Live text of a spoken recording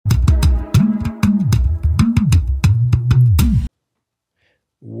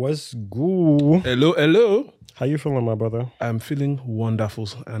What's good? Hello, hello. How you feeling, my brother? I'm feeling wonderful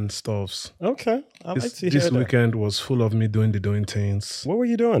and stuffs. Okay, I like to hear This that. weekend was full of me doing the doing things. What were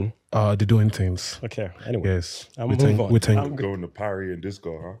you doing? The doing things. Okay, anyway. Yes. I'll we move think, on. we think. I'm good. Going to party and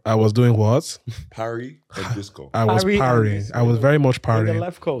disco, huh? I was doing what? Party and disco. I was Party and partying. disco. I was very much In the partying.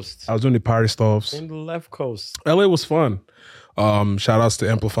 left coast. I was doing the party stuffs. In the left coast. LA was fun. Shout outs to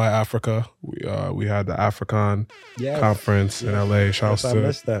Amplify Africa. We had the African Yes. conference in LA. Shout outs I to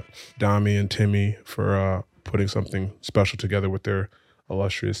missed that. Dami and Timmy for putting something special together with their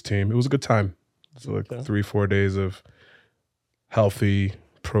illustrious team. It was a good time. So like 3-4 days of healthy,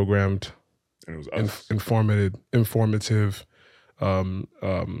 programmed, And it was us. informative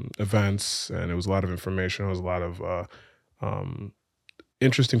events, and it was a lot of information. It was a lot of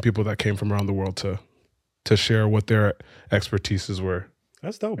interesting people that came from around the world to share what their expertises were.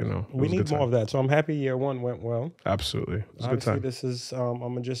 That's dope. You know, it we was a need good more time. of that. So I'm happy year one went well. Absolutely, it was a good Obviously, time. this is, I'm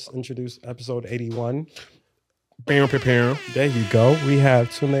going to just introduce episode 81. Bam, bam, bam. There you go. We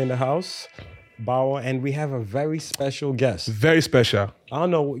have Tune in the house, Bauer, and we have a very special guest. Very special. I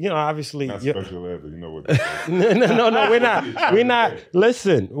don't know, obviously. Not you- special ever. You know what? No, we're not. We're not.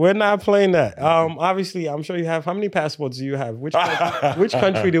 Listen, we're not playing that. Obviously, I'm sure you have. How many passports do you have? Which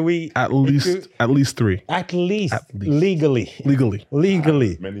country do we? At least 3. At least legally.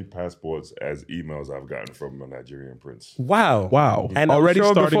 Legally. Many passports as emails I've gotten from a Nigerian prince. Wow. Wow. And Already I'm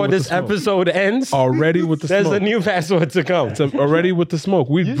sure starting before with this the smoke. episode ends, Already with the there's smoke. a new passport to come. Already with the smoke.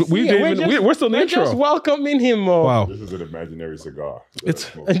 We're still in the intro. Just welcoming him more. Wow. This is an imaginary cigar.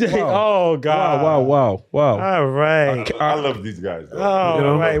 It's- Oh God. Wow. All right. I love these guys. Though. Oh, You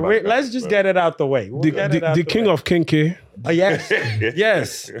know? right. Let's just get it out the way. We'll get it out The king way. of Kinky, Yes.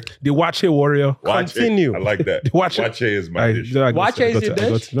 Yes. the Wache warrior. Wache. Continue. I like that. Wache. Wache is my dish. Wache is your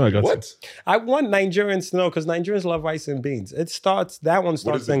dish? No, I got What? I want Nigerians to know because Nigerians love rice and beans. That one What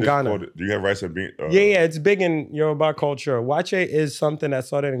starts is the in dish Ghana. called? Do you have rice and bean? Yeah, it's big in Yoruba culture. Wache is something that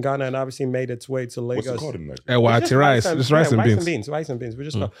started in Ghana and obviously made its way to Lagos. What's it called in Nigeria? Hey, Wache rice. and- It's rice yeah, and beans. Rice and beans. We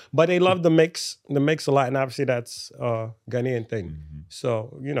just know. But they love the mix a lot, and obviously that's a Ghanaian thing. Mm-hmm.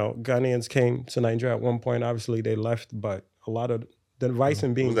 So, Ghanaians came to Nigeria at one point. Obviously they left, but a lot of the rice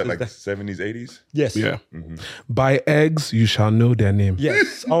and beans Was that is like 70s, 80s? yes. Yeah. By eggs, you shall know their name.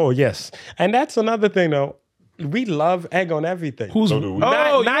 Yes. Oh, yes. And that's another thing though. We love egg on everything. Who's So do we.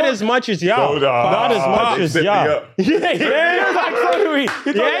 Not as much as y'all. Not as much they as set me y'all. up. Yeah, like so do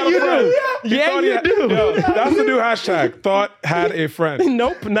we. Yeah, you do. Yeah, you do. Yo, that's the new hashtag. Thought had a friend.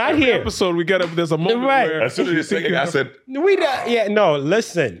 Nope, not here. Episode, we get up. There's a moment Right. where As soon as you say it, I said, We don't, yeah, no,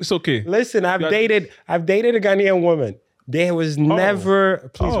 listen. it's okay. Listen, I've dated a Ghanaian woman. There was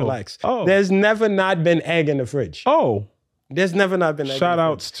never, please relax. Oh. There's never not been egg in the fridge. Oh, There's never not been egg. shout in the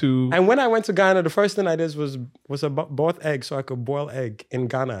outs to. fridge. And when I went to Ghana, the first thing I did was both eggs so I could boil egg in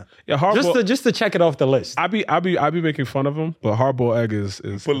Ghana. Yeah, hard-boiled- Just to check it off the list. I be making fun of him, but hard-boiled egg is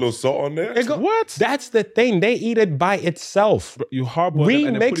put a little salt on there. what? That's the thing. They eat it by itself. You hard-boil We it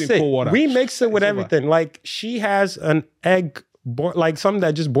and then put mix it in it. cold water. We mix it with It's everything. Like she has an egg, like something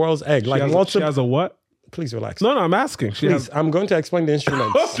that just boils egg. Like She has a what? please relax. No, I'm asking. She Please, has. I'm going to explain the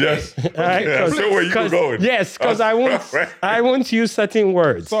instruments. Yes. Right? Yeah, I see where you were going. Yes, because I won't use certain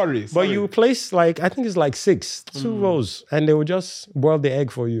words. Sorry. But you place I think it's like 2 rows, and they will just boil the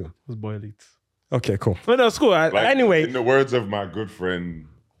egg for you. Let's boil it. Okay, cool. No, that's cool. Like, Anyway. in the words of my good friend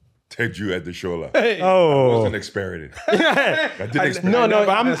Teju at the Shola, I Oh wasn't experimenting. I didn't experiment. no,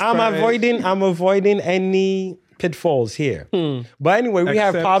 never I'm experiment. avoiding any pitfalls here. But anyway, we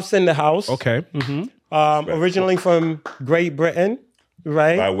have Except- Pops in the house. Okay. Originally from Great Britain,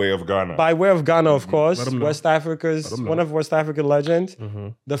 right? By way of Ghana. By way of Ghana, of course. them know. West Africa's one of West African legends. Mm-hmm.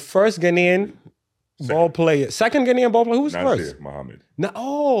 The first Ghanaian ball player. Second Ghanaian ball player. Who was Nasir first? Muhammad.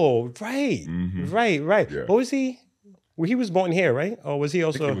 No, right. Right. Yeah. What was he? Well, he was born here, right? Or was he I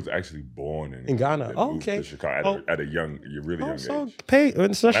also? think he was actually born In Ghana. then Oh, moved okay. To Chicago at a really young so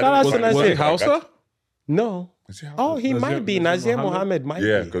age. so shout out to was it Nasir. Hausa? No. Is he Oh, he Nazir- might be. Nazir Nazir Mohammed might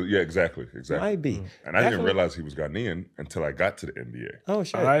Yeah, be. exactly. Might be. And I didn't Definitely. realize he was Ghanaian until I got to the NBA. Oh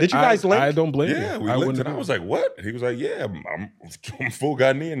shit! Did you guys link? I don't blame Yeah, you. we I linked, wouldn't and I know. was like, "What?" He was like, "Yeah, I'm full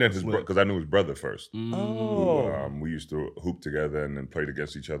Ghanaian." Then his because I knew his brother first. Oh. We used to hoop together and then played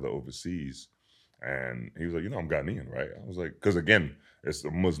against each other overseas. And he was like, I'm Ghanaian, right? I was like, because again, it's a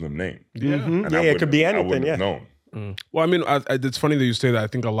Muslim name. Yeah. And Yeah, I it could be wouldn't- I anything, wouldn't yeah. have known. Well, I mean, it's funny that you say that. I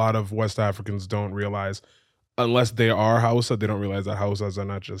think a lot of West Africans don't realize, unless they are Hausa, they don't realize that Hausas are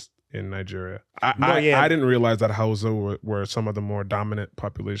not just in Nigeria. I didn't realize that Hausa were some of the more dominant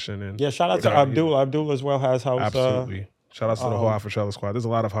population. In Yeah, shout out to Abdul. Abdul as well has house. absolutely. Shout out to the whole Afrochella squad. There's a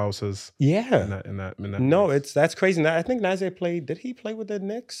lot of houses. Yeah. In that no, mix. that's crazy. Now, I think Naze played. Did he play with the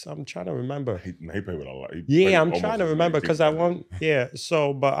Knicks? I'm trying to remember. He played with a lot. I'm trying to remember because I won't. Yeah.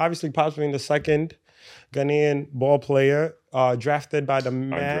 So, but obviously, Pops being the second Ghanaian ball player, drafted by the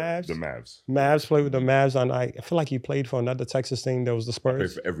Mavs. The Mavs. Mavs played with the Mavs, and I feel like he played for another Texas team. There was the Spurs. I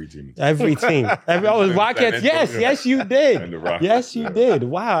played for every team. Every team. Was Rockets. Yes, you did. And the Rockets. Yes, you did.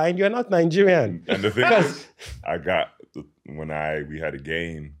 Wow, and you're not Nigerian. And the thing is, when we had a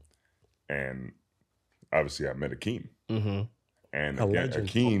game, and obviously I met Akeem. Mm-hmm. And again,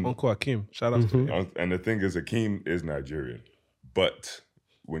 Akeem. Uncle Akeem. Shout out to him. And the thing is, Akeem is Nigerian. But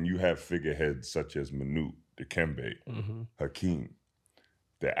when you have figureheads such as Manute, Dikembe, Hakeem,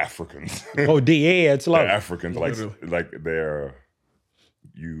 they're Africans. It's love. They're Africans. Like they're...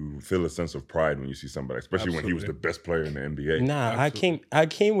 You feel a sense of pride when you see somebody, especially when he was the best player in the NBA. Nah,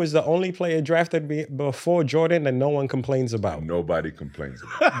 Hakeem was the only player drafted before Jordan that no one complains about. Nobody complains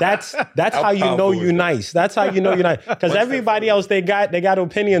about. That's how you know you're nice. That's how you know you're nice. Because everybody else they got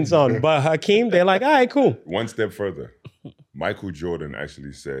opinions on, but Hakeem, they're like, all right, cool. One step further, Michael Jordan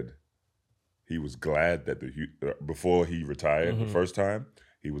actually said he was glad that before he retired the first time,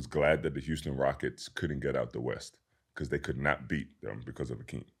 he was glad that the Houston Rockets couldn't get out the West. Because they could not beat them because of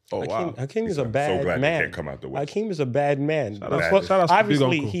Akeem. Oh, wow. Hakeem is a bad so glad man. They can't come out the West. Hakeem is a bad man. Shout out to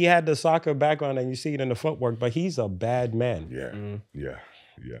Obviously, he had the soccer background and you see it in the footwork, but he's a bad man. Yeah.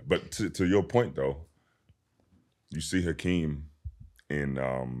 But to your point, though, you see Hakeem in,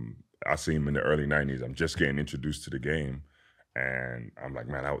 I see him in the early 90s. I'm just getting introduced to the game. And I'm like,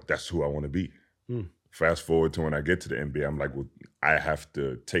 man, that's who I want to be. Fast forward to when I get to the NBA, I'm like, well, I have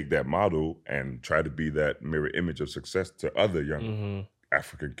to take that model and try to be that mirror image of success to other young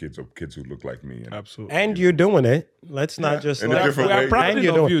African kids or kids who look like me. Absolutely. And you're doing it. Let's not just... In a different way. We are proud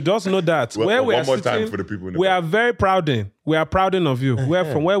of you. Just know that. One more time for the people in the We are very proud in. We are proud of you.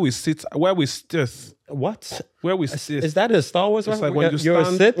 From where we sit, where we sit. What? Where we sit. Is that a Star Wars? It's like when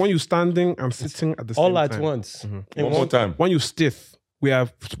you're standing and sitting at the same time. All at once. One more time. When you stiff. We are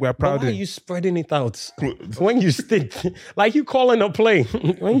proud. Why are you spreading it out? When you stick, like you calling a play.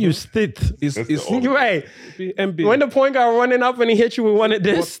 When you stick, it's right. NBA. When the point guard running up and he hit you with one of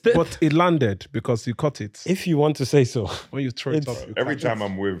this, but it landed because you caught it. If you want to say so. When you throw it up, every time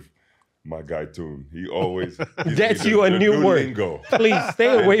I'm with my guy Toon, he always gets you a new word. Lingo. Please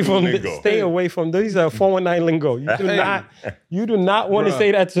stay away from this. Stay away from these. 419 lingo. You do not want to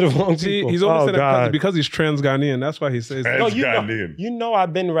say that to the wrong people. He's always saying that because he's trans Ghanaian. That's why he says. No, you know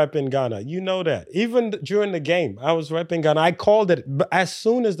I've been repping Ghana. You know that. Even during the game, I was repping Ghana. I called it as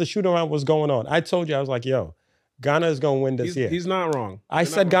soon as the shoot around was going on. I told you, I was like, yo, Ghana is going to win this year. He's not wrong. I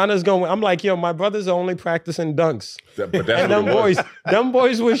said Ghana is going to win. I'm like, yo, my brothers are only practicing dunks. But that's and them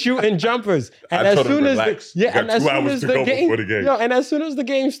boys were shooting jumpers. And as soon as the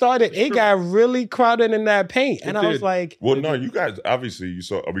game started, it got really crowded in that paint. And I was like, well, no, you guys obviously you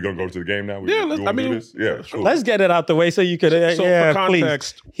saw. Are we gonna go to the game now? Sure. Let's get it out the way so you could. For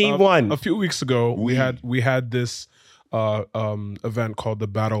context, please. He won a few weeks ago. We had this event called the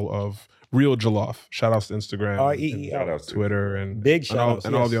Battle of Real Jollof. Shout outs to Instagram, shout outs to Twitter, and big shout outs,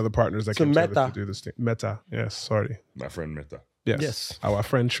 and all the other partners that came together to do this thing. Meta, yes, sorry, my friend Meta. Yes, our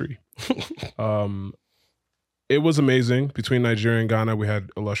friend Tree. It was amazing. Between Nigeria and Ghana, we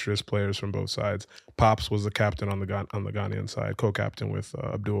had illustrious players from both sides. Pops was the captain on the Ghanaian side, co-captain with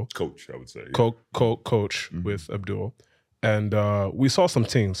Abdul. Coach, I would say. Coach with Abdul, and we saw some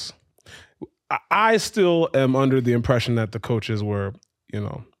things. I still am under the impression that the coaches were,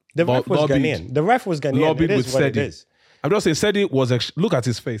 the ref was Ghanaian. The ref was Ghanaian. Lobbied it with is what it Sedi. is. I'm just saying, Sedi was actually, look at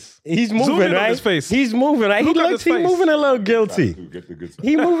his face. He's moving, Zoom in right? on his face. He's moving, right? He moving a little guilty.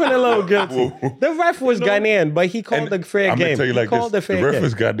 He moving a little guilty. The ref was Ghanaian, but he called the fair game. I'm gonna tell you the ref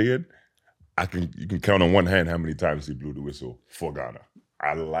was Ghanaian. You can count on one hand how many times he blew the whistle for Ghana.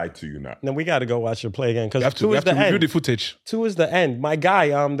 I lied to you not. Now we got to go watch the play again because we have to review the footage. 2 is the end. My guy,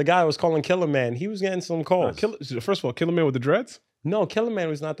 the guy I was calling Killer Man, he was getting some calls. First of all, Killer Man with the dreads? No, Killer Man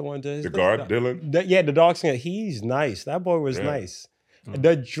was not the one. The guard, Dylan? The dog singer. He's nice. That boy was nice.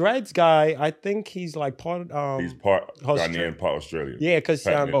 The dreads guy, I think he's like part he's part Ghanaian, part Australian. Yeah, because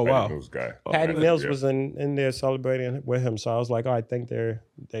Patty Mills guy. Patty Mills was in there celebrating with him. So I was like, I think they're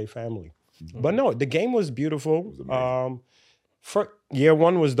family. But no, the game was beautiful. It was for year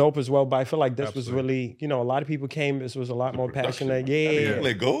 1 was dope as well, but I feel like this was really, a lot of people came. This was a lot more passionate. Yeah.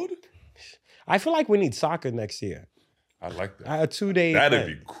 Play gold? I feel like we need soccer next year. I like that. A 2-day That'd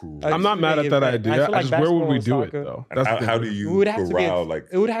event. be cool. I'm not mad at that idea. I feel like where would we do basketball it though? And how do you corral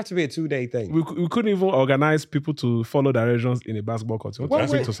it would have to be a 2-day thing. We couldn't even organize people to follow directions in a basketball court. Well,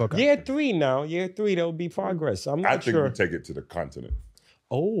 To soccer. Year 3 now. Year 3, there'll be progress. I'm not sure. I think we take it to the continent.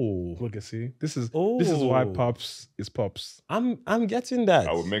 Oh, Look and see. This is why Pops is Pops. I'm getting that.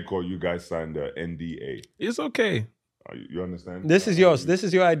 I would make sure you guys sign the NDA. It's okay. You understand? This is yours. This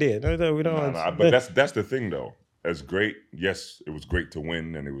is your idea. No, we don't. But that's the thing though. As great, yes, it was great to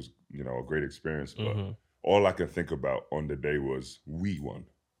win, and it was a great experience. But all I can think about on the day was we won.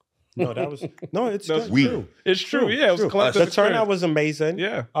 It's true. It's true. Yeah, it was collective. The turnout was amazing.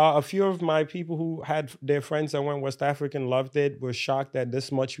 Yeah. A few of my people who had their friends that went West African loved it. Were shocked that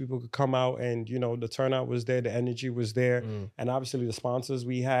this much people could come out, and the turnout was there, the energy was there, and obviously the sponsors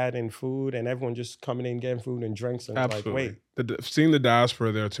we had and food, and everyone just coming in getting food and drinks. And absolutely. Seeing the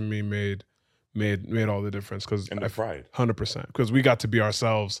diaspora there to me made all the difference because and the pride, 100%, because we got to be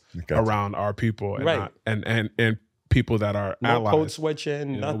ourselves around our people, and right, and people that are allies. Code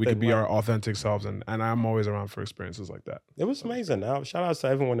switching, nothing. We could be our authentic selves, and I'm always around for experiences like that. It was amazing. Shout out to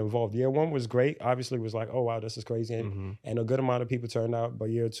everyone involved. Year 1 was great. Obviously, it was like, oh wow, this is crazy, and a good amount of people turned out.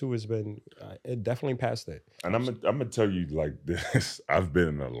 But year 2 has been, it definitely passed it. And I'm gonna tell you like this: I've been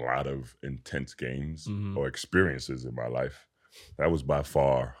in a lot of intense games or experiences in my life. That was by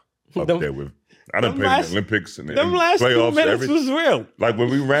far up there with. I done played in the Olympics and them last playoffs. 2 minutes was real. Like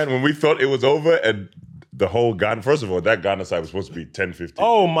when we thought it was over, and the whole Ghana. First of all, that Ghana side was supposed to be 10-15.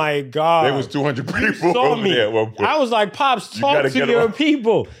 Oh my God! There was 200 people saw over me. there at one point. I was like, "Pops, talk to your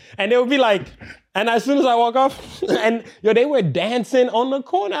people," and they would be like. And as soon as I walk off, and they were dancing on the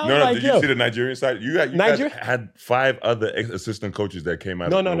corner. I was like, did you see the Nigerian side? You guys had 5 other assistant coaches that came out.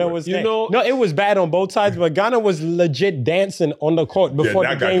 No, it was it was bad on both sides, but Ghana was legit dancing on the court before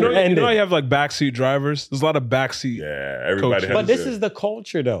the game ended. You have like backseat drivers. There's a lot of backseat. Yeah, everybody. But this is the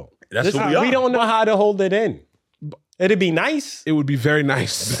culture, though. That's what we are. We don't know how to hold it in. It'd be nice. It would be very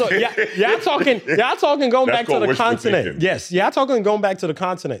nice. So y'all talking going back to the continent. Yes, y'all talking going back to the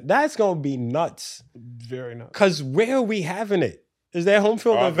continent. That's gonna be nuts. Very nuts. Cause where are we having it? Is there home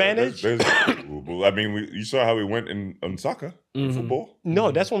field advantage? I mean, you saw how we went in soccer, in football.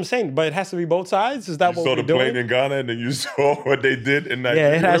 No, that's what I'm saying. But it has to be both sides. Is that what we're doing? You saw the plane in Ghana, and then you saw what they did in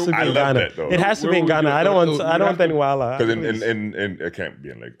Nigeria. Yeah, it has to be in Ghana. That, it has to be in Ghana. I don't think Wala. Because in it can't be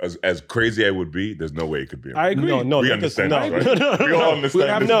in like as crazy as it would be. There's no way it could be. In I agree. No, we understand this, right? We all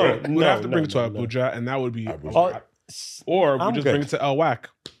understand this. We'd have to bring it to Abuja, and that would be. Or we just bring it to El Wak.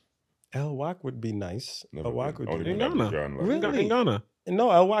 El Wak would be nice. El Wak would be in Ghana. Really? In Ghana. No,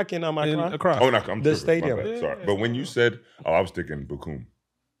 El Wak in Accra. Oh, no, I'm the stadium. Sorry, but when you said, I was thinking Bukum.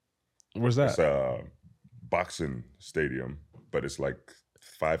 Where's that? It's a boxing stadium, but it's like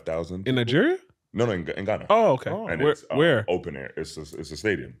 5,000 in Nigeria. No, in Ghana. Oh, okay. And where? It's open air. It's a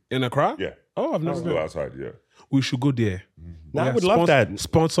stadium in Accra. Yeah. Oh, I've never been outside. Yeah. We should go there. Now, I would love that.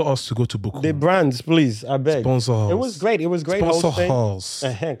 Sponsor us to go to Bukum. The brands, please. I beg. Sponsor us. It was great. It was great. Sponsor us.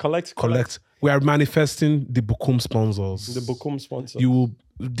 Collect. We are manifesting the Bukum sponsors. The Bukum sponsors.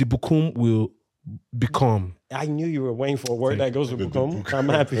 The Bukum will become. I knew you were waiting for a word that goes with Bukum. I'm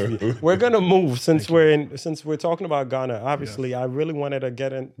happy for you. We're gonna move since we're talking about Ghana. Obviously, I really wanted to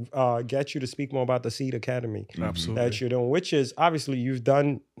get you to speak more about the Seed Academy that you're doing, which is obviously you've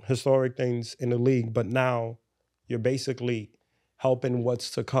done historic things in the league, but now you're basically helping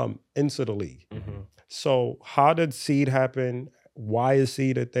what's to come into the league. So, how did Seed happen? Why is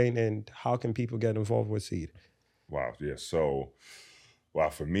Seed a thing, and how can people get involved with Seed? Wow, yeah. So,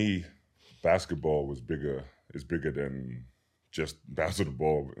 for me, basketball is bigger than just bouncing the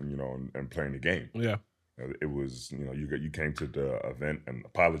ball, and playing the game. Yeah, it was. You came to the event, and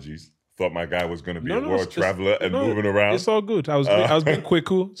apologies. Thought my guy was going to be a world traveler and moving around. It's all good. I was being quick,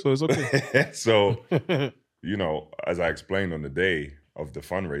 so it's okay. So, as I explained on the day of the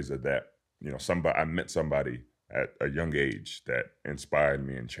fundraiser, that I met somebody at a young age that inspired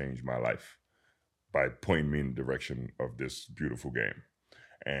me and changed my life by pointing me in the direction of this beautiful game.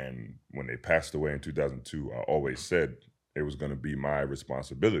 And when they passed away in 2002, I always said it was going to be my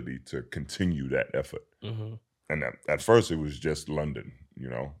responsibility to continue that effort. And at first it was just London,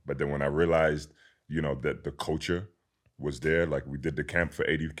 but then when I realized, that the culture was there, like we did the camp for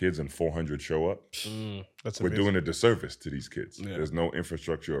 80 kids and 400 show up. That's We're amazing. doing a disservice to these kids. Yeah. There's no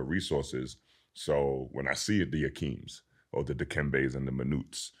infrastructure or resources. So when I see the Akeems or the Dikembes and the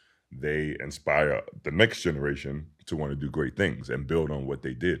Manuts, they inspire the next generation to want to do great things and build on what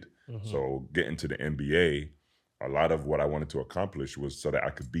they did. So getting to the NBA, a lot of what I wanted to accomplish was so that I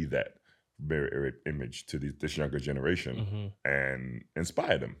could be that mirror image to this younger generation and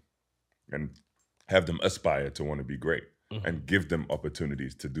inspire them. And have them aspire to want to be great and give them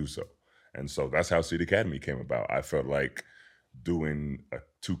opportunities to do so. And so that's how City Academy came about. I felt like doing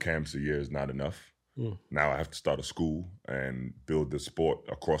 2 camps a year is not enough. Now I have to start a school and build the sport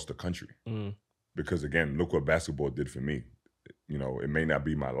across the country. Because again, look what basketball did for me. You know, it may not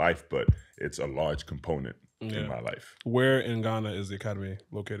be my life, but it's a large component in my life. Where in Ghana is the academy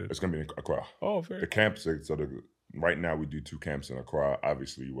located? It's going to be in Accra. Oh, very. The camps, right now we do 2 camps in Accra.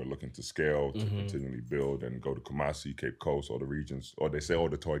 Obviously, we're looking to scale, to continually build and go to Kumasi, Cape Coast, all the regions. Or they say all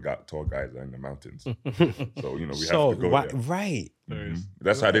the tall guys are in the mountains. So, you know, we have to go there. Right.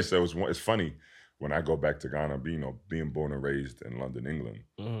 That's how they say it's funny. When I go back to Ghana, being born and raised in London, England,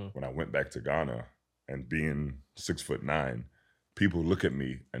 when I went back to Ghana and being 6'9", people look at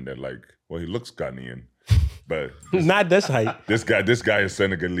me and they're like, well, he looks Ghanaian. But not this height. This guy is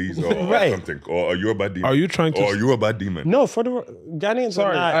Senegalese or something. Or are you a bad demon? Are you trying to? Or are you a bad demon? No, for the Ghanaians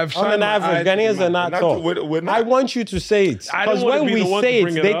are not. On an average, Ghanaians are not tall. We're not. I want you to say it. Because when we say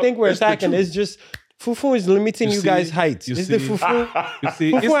it, they think we're attacking. It's just fufu is limiting you guys' height. It's the fufu.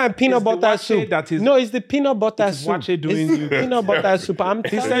 Fufu and peanut butter soup. No, it's the peanut butter soup. It's the peanut butter soup.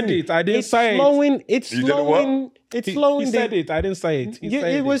 He said it. I didn't say it. It's slowing. It's slowing. He said it. I didn't say it.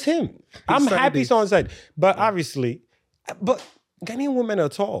 It was him. I'm happy someone said. But obviously, Ghanaian women are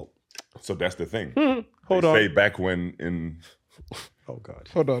tall. So that's the thing. Hold on. Say back when in. Oh God.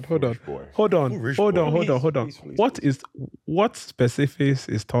 Hold on. What specifics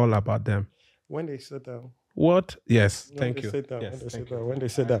is tall about them? When they sit down. What? Yes. Thank you. When they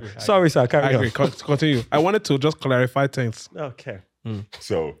sit down. Sorry, sir. Carry on. Continue. I wanted to just clarify things. Okay.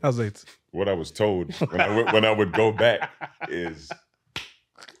 So that's it. What I was told when I would go back is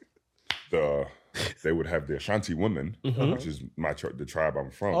they would have the Ashanti women, which is the tribe I'm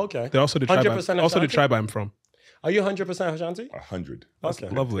from. Okay. They're also the tribe I'm from. Are you 100% Ashanti? 100. Okay.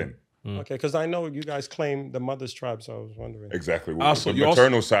 Lovely. Okay, because I know you guys claim the mother's tribe, so I was wondering. Exactly. Well, the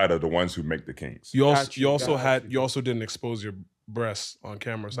maternal side are the ones who make the kings. You also didn't expose your breasts on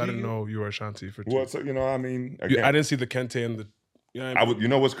camera, so I didn't know you were Ashanti for 2. Well, so, I mean, again, I didn't see the kente and the. You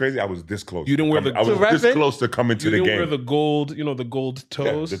know what's crazy? I was this close. You didn't wear I was this close to coming to the game. You didn't wear the gold, the gold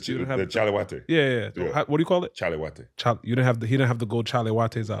toes. Yeah, the chaliwate. Yeah. What do you call it? Chaliwate. You didn't have he didn't have the gold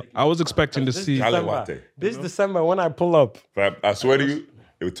chaliwates out. I was expecting to see chaliwate. This December when I pull up. I swear to you,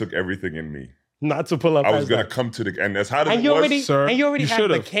 it took everything in me not to pull up. I was going to come to the and that's how it was. Sir, and you already had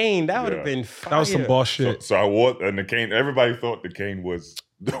the cane. That would have been fire. That was some bullshit. So I wore and the cane. Everybody thought the cane was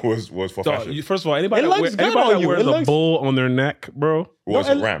for fashion. First of all, anybody that wears a bull on their neck, bro. Was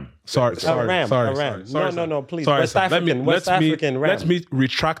a ram. Sorry. No, please. West African ram. Let me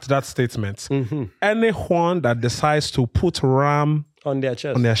retract that statement. Anyone that decides to put ram on their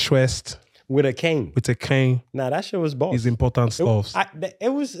chest with a cane. Nah, that shit was boss. Is important stuff. It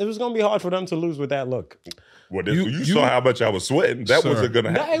was gonna be hard for them to lose with that look. Well, you saw how much I was sweating. That wasn't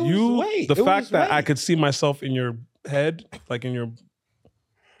gonna happen. The fact that I could see myself in your head, like in your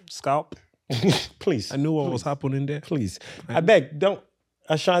scalp. Please. I knew what was happening there. Please. I beg, don't.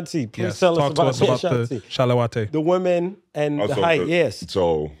 Ashanti, please tell us about the Shalawate. The women and the height, yes.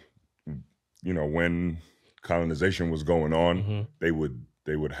 So, when colonization was going on, they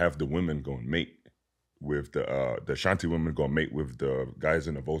would have the women go and mate with the Ashanti women go and mate with the guys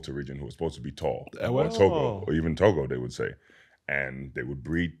in the Volta region who were supposed to be tall. Or Togo, or even Togo, they would say. And they would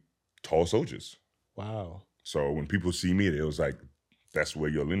breed tall soldiers. Wow. So when people see me, it was like, that's where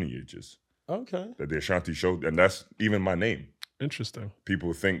your lineage is. Okay. That the Ashanti showed, and that's even my name. Interesting.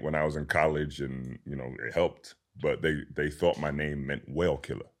 People think when I was in college and, it helped, but they thought my name meant whale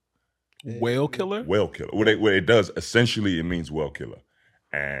killer. Whale killer? Whale killer. What it does, essentially, it means whale killer.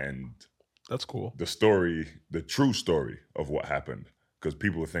 And that's cool. The true story of what happened, because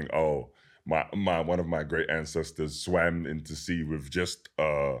people think, oh, one of my great ancestors swam into sea with just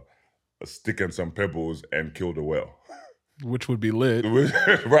a stick and some pebbles and killed a whale. Which would be lit.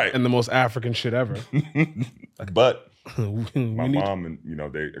 Right. And the most African shit ever. But my mom, and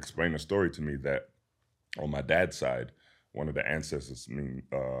they explained a story to me that on my dad's side, one of the ancestors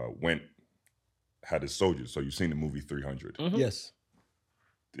had his soldiers. So you've seen the movie 300. Mm-hmm. Yes.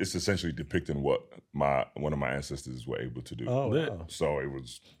 It's essentially depicting what one of my ancestors were able to do. Oh, wow. So it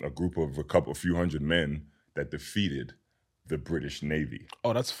was a group of a few hundred men that defeated the British Navy.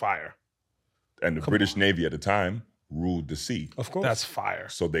 Oh, that's fire. And the British Navy at the time ruled the sea. Of course. That's fire.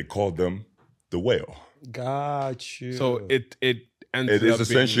 So they called them the whale. Got you. So it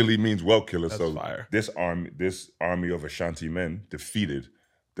essentially means whale killer. That's so fire. this army of Ashanti men defeated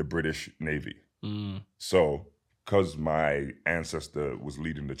the British Navy. So because my ancestor was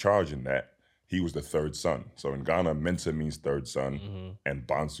leading the charge in that, he was the third son. So in Ghana, Mensa means third son, and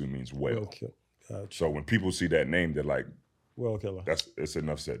Bansu means whale. So when people see that name, they're like, Will Killer. It's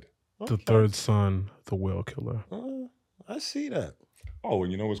enough said. The third son, the Will Killer. I see that. Oh,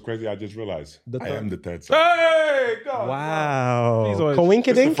 and you know what's crazy? I just realized I am the third son. Hey, God. Wow. It's the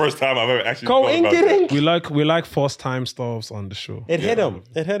Coincidence? first time I've ever actually thought about that. Coincidence? We like first time stuffs on the show. It hit him.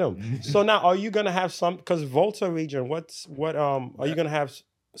 It hit him. So now, are you gonna have some? Because Volta region, what? Are you gonna have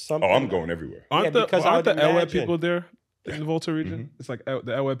something? Oh, I'm going everywhere. Aren't Yeah, because I the would Elway imagine- people there in the Volta region? It's like the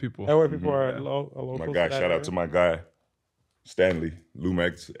Elway people. Where people are local. My guy, shout out to my guy, Stanley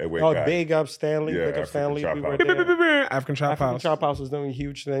Lumex. Oh, big up Stanley. Yeah, big up African Stanley. Chop We were House. there. African Chop African House. Chop House is doing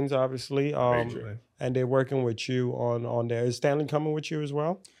huge things, obviously. Major. And they're working with you on there. Is Stanley coming with you as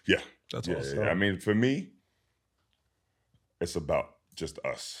well? Yeah. That's Yeah, awesome. yeah. I mean, for me, it's about just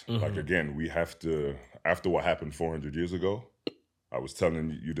us. Mm-hmm. Like, again, we have to, after what happened 400 years ago, I was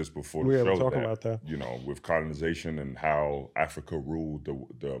telling you this before the We show. were talking about that. You know, with colonization and how Africa ruled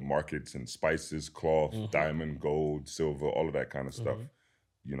the markets and spices, cloth, Mm-hmm. diamond, gold, silver, all of that kind of stuff.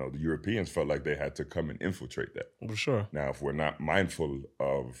 You know, the Europeans felt like they had to come and infiltrate that. For sure. Now, if we're not mindful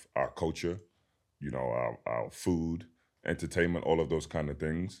of our culture, you know, our food, entertainment, all of those kind of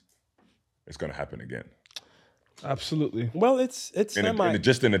things, it's going to happen again. Absolutely. Well, it's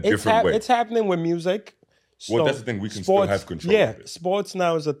just in a different way. It's happening with music. Well, So that's the thing. We can still have control Yeah, of it. sports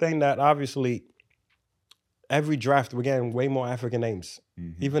now is a thing that obviously every draft we're getting way more African names.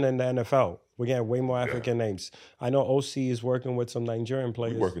 Mm-hmm. Even in the NFL, we're getting way more African names. I know OC is working with some Nigerian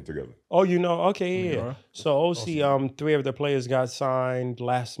players. We're working together. Oh, you know? Okay, yeah. are. So OC, 3 of the players got signed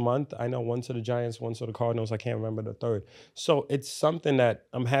last month. I know one to the Giants, one to the Cardinals. I can't remember the third. So it's something that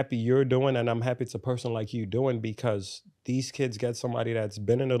I'm happy you're doing, and I'm happy it's a person like you doing, because these kids get somebody that's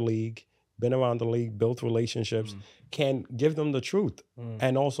been in the league, been around the league, built relationships, can give them the truth,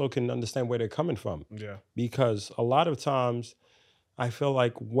 and also can understand where they're coming from. Yeah. Because a lot of times, I feel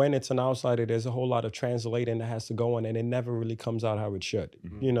like when it's an outsider, there's a whole lot of translating that has to go on, and it never really comes out how it should.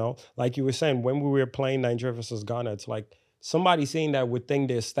 You know, like you were saying, when we were playing Nigeria versus Ghana, it's like somebody seeing that would think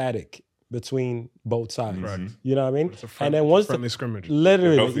there's static between both sides. You know what I mean? And then once friendly scrimmage.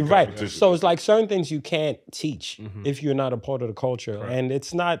 literally, Healthy right. competition. So it's like certain things you can't teach if you're not a part of the culture. And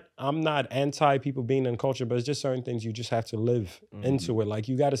it's not, I'm not anti people being in culture, but it's just certain things you just have to live into it. Like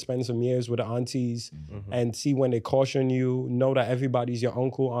you got to spend some years with the aunties and see when they caution you, know that everybody's your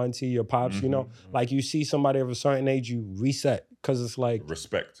uncle, auntie, your pops, you know, like you see somebody of a certain age, you reset. Cause it's like,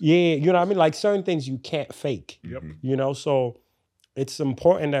 Respect. yeah, you know what I mean? Like certain things you can't fake, you know? So it's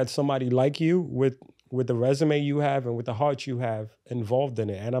important that somebody like you with the resume you have and with the heart you have involved in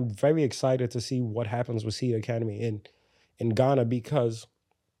it. And I'm very excited to see what happens with Seed Academy in Ghana, because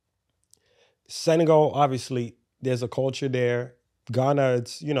Senegal, obviously, there's a culture there. Ghana,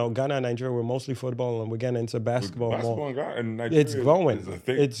 it's, you know, Ghana and Nigeria, we're mostly football, and we're getting into basketball more. in Ghana and Nigeria It's growing. is a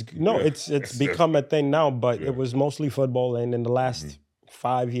thing. It's become a thing now, but it was mostly football. And in the last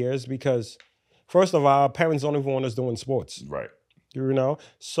 5 years, because first of all, our parents don't even want us doing sports. Right. You know,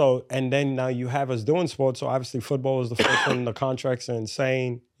 so, and then now you have us doing sports. So obviously football is the first one. The contracts are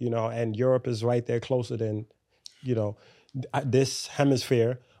insane, you know, and Europe is right there closer than, you know, this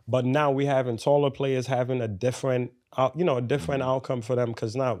hemisphere. But now we having taller players having a different, outcome for them.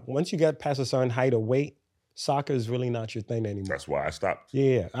 Because now once you get past a certain height of weight, soccer is really not your thing anymore. That's why I stopped.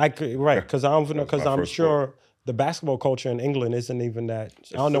 Yeah, I could, right. Because my I'm first sure the basketball culture in England isn't even that.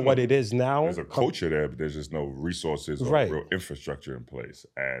 I don't know what it is now. There's a culture there, but there's just no resources or Right. real infrastructure in place.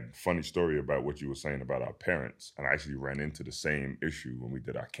 And funny story about what you were saying about our parents, and I actually ran into the same issue when we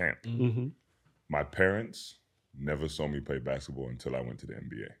did our camp. My parents never saw me play basketball until I went to the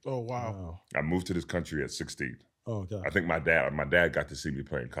NBA. Oh, wow. I moved to this country at 16. Oh, God. I think my dad got to see me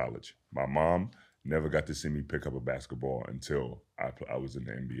play in college. My mom never got to see me pick up a basketball until I was in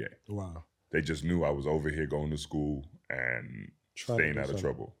the NBA. Wow. They just knew I was over here going to school and Trying to staying do out of something.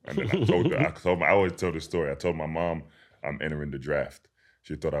 trouble. And then I always tell the story. I told my mom I'm entering the draft.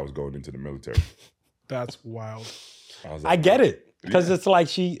 She thought I was going into the military. That's wild. I was I like, get it. Because Yeah. it's like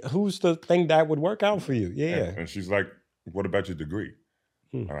who's to think that would work out for you? Yeah. And she's like, what about your degree?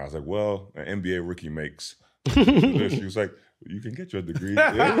 Hmm. And I was like, well, an NBA rookie makes. She was like, you can get your degree.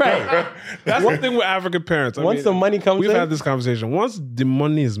 Right. That's the thing with African parents. I Once mean, the money comes we've in, had this conversation. Once the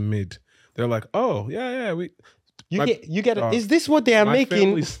money is made, they're like, oh, yeah, you my- get it. Is this what they are my making?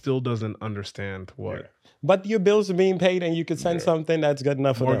 family still doesn't understand what But your bills are being paid and you could send something that's good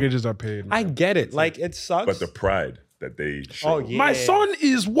enough for them. mortgages are paid. I get it. Like, it sucks. But the pride that they show. Oh, yeah. My son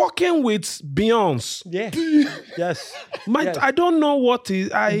is working with Beyonce. Yeah. Yes. Yes. I don't know what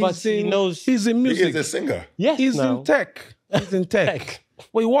But he knows- He's in He music. is a singer. Yes. He's no. in tech. He's in tech.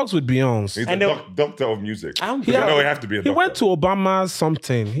 Well, he works with Beyonce. He's a doctor of music. I know he have to be a doctor. He went to Obama's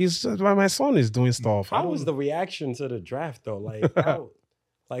something. He's my son is doing stuff. How was the reaction to the draft though? Like how,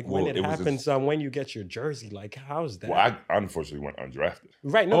 when it happens, when you get your jersey, like how's that? Well, I unfortunately went undrafted.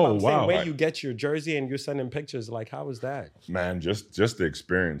 Right. No, I'm saying when you get your jersey and you're sending pictures, like how was that? Man, just the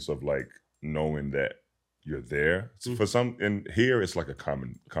experience of like knowing that you're there. For some, and here it's like a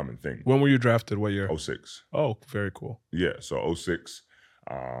common thing. When were you drafted? What year? 2006. Oh, very cool. Yeah, so 2006.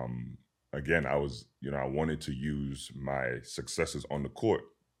 Again, I wanted to use my successes on the court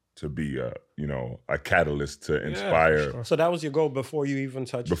to be a catalyst to inspire. Yeah, sure. So that was your goal before you even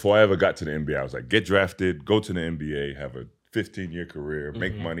touched. Before I ever got to the NBA, I was like, get drafted, go to the NBA, have a 15-year career,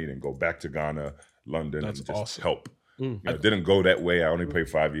 make money, then go back to Ghana, London, and just awesome. Help. It didn't go that way. I only played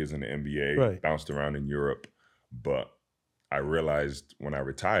 5 years in the NBA, bounced around in Europe. But I realized when I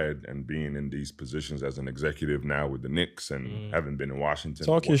retired and being in these positions as an executive now with the Knicks and having been in Washington.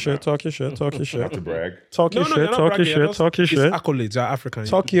 Talk your shit. Not to brag. Talk your shit. It's accolades. You're African.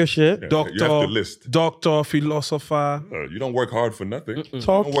 Talk your shit. Yeah, you have to list. Doctor, philosopher. You don't work hard for nothing.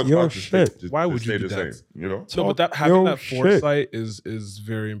 Talk your shit. Why would you do that? Same, you know? No, but having that foresight is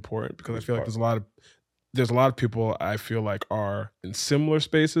very important because I feel like there's a lot of people I feel like are in similar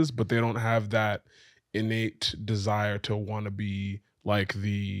spaces, but they don't have that innate desire to want to be like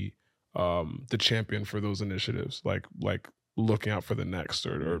the champion for those initiatives, like looking out for the next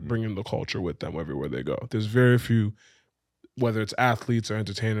or bringing the culture with them everywhere they go. There's very few, whether it's athletes or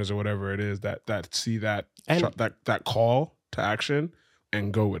entertainers or whatever it is, that see that call to action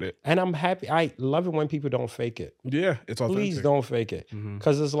and go with it. And I'm happy. I love it when people don't fake it. Yeah, it's authentic. Please don't fake it.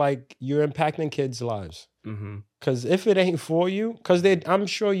 Because it's like you're impacting kids' lives. Because if it ain't for you, because I'm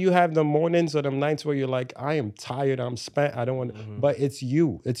sure you have the mornings or the nights where you're like, I am tired, I'm spent, I don't want to. But it's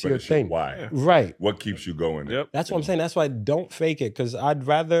you. It's your thing. Why? Right. What keeps you going? Yep. That's what I'm saying. That's why don't fake it. Because I'd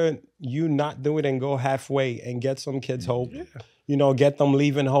rather you not do it and go halfway and get some kids hope. Yeah. Get them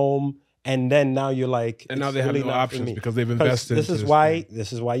leaving home. And then now you're like, and now they have no options because they've invested. This is why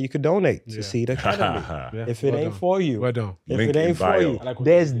you could donate to Seed Academy. If it ain't for you,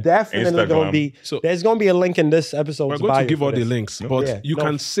 there's definitely gonna be a link in this episode. We're going to give all the links, but you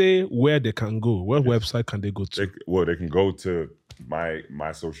can say where they can go. What website can they go to? They can go to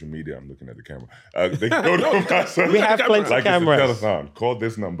my social media. I'm looking at the camera. They can go to my social. We have plenty of cameras. It's a telethon. Call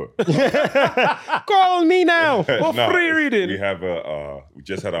this number. Call me now for No, free reading. We have we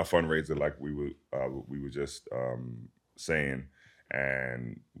just had our fundraiser, like we were just saying,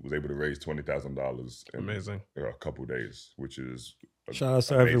 and was able to raise $20,000 in amazing a couple days, which is shout out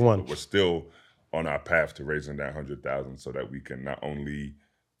to everyone. But we're still on our path to raising that $100,000 so that we can not only.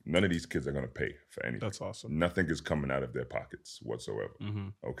 None of these kids are going to pay for anything. That's awesome. Nothing is coming out of their pockets whatsoever.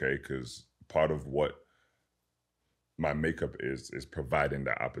 Okay, because part of what my makeup is providing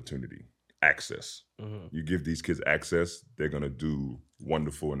that opportunity, access. You give these kids access, they're going to do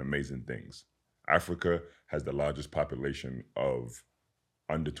wonderful and amazing things. Africa has the largest population of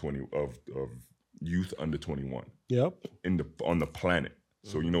youth under 21. Yep. On the planet.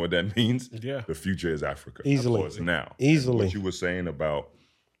 So you know what that means? Yeah. The future is Africa. Easily. It's now. Easily. And what you were saying about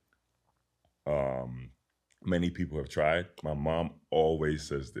many people have tried. My mom always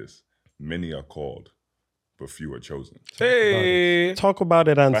says this: many are called, but few are chosen. Hey, talk about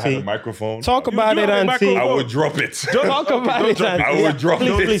it, Auntie. If I had a microphone. Talk about it, Auntie. I would drop it. Talk about it, Auntie. I would drop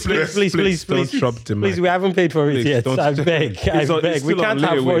it. Please, don't drop the mic. Please, we haven't paid for it yet. I beg. We can't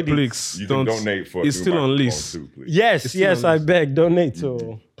afford it. Please, you can donate for. It's still on lease. Yes, I beg. Donate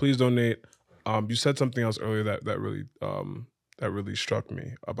to. Please donate. You said something else earlier that really struck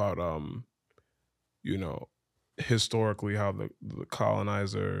me about historically how the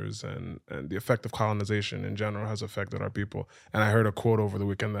colonizers and the effect of colonization in general has affected our people. And I heard a quote over the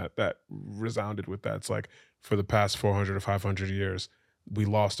weekend that resounded with that. It's like, for the past 400 or 500 years, we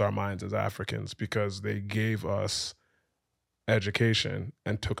lost our minds as Africans because they gave us education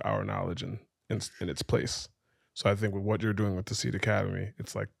and took our knowledge in its place. So I think with what you're doing with the Seed Academy,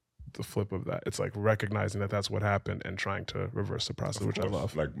 it's like the flip of that. It's like recognizing that that's what happened and trying to reverse the process, which I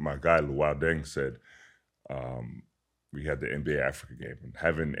love. Like my guy Luau Deng said, we had the NBA Africa game, and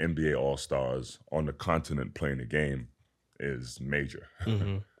having NBA All-Stars on the continent playing the game is major.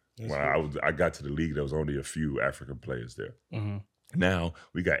 When I got to the league, there was only a few African players there. Now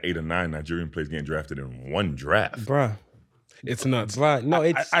we got 8 or 9 Nigerian players getting drafted in one draft. Bruh. It's nuts. Right. No,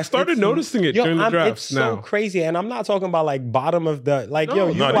 I started noticing it during the drafts. It's so crazy, and I'm not talking about like bottom of the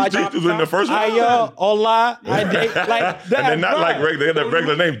you watch these dudes in the first round. Hola, I date like that. And they're not like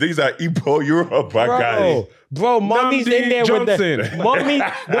regular names. These are Ipo Europe guys. Bro, mommy's in there Johnson. with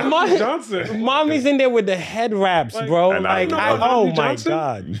the Johnson. Mommy's in there with the head wraps, bro. And like, oh my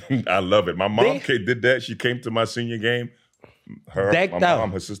God. I love it. My mom did that. She came to my senior game. My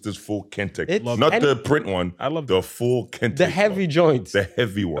mom, her sister's full Kente. Not the print one. I love the full Kente. The heavy joints. The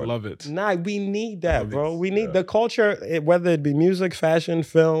heavy one. I love it. Nah, we need that, bro. We need the culture, whether it be music, fashion,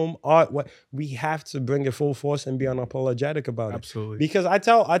 film, art, we have to bring it full force and be unapologetic about it. Absolutely. Because I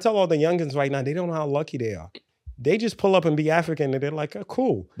tell all the youngins right now, they don't know how lucky they are. They just pull up and be African and they're like, oh,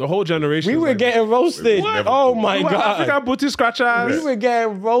 cool. The whole generation. We were getting roasted. Oh my God. Africa booty scratchers. We were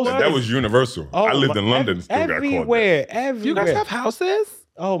getting roasted. That was universal. I lived in London. Everywhere. You guys have houses?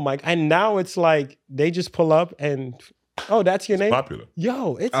 Oh my. And now it's like, they just pull up and, oh, that's your name? Popular.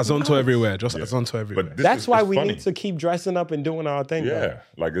 Yo, it's Azonto everywhere. Just Azonto everywhere. But that's why we need to keep dressing up and doing our thing. Yeah. Though.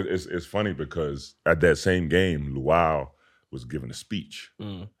 Like it's funny because at that same game, Luau was giving a speech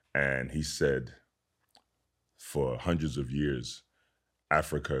and he said, for hundreds of years,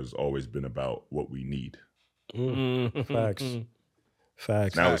 Africa has always been about what we need.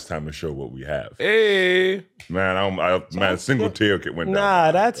 Facts. Now it's time to show what we have. Hey, man, single tear went down.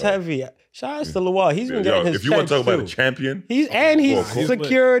 Nah, that's heavy. Shout out to Luau. He's been getting his. If you want to talk about a champion, he's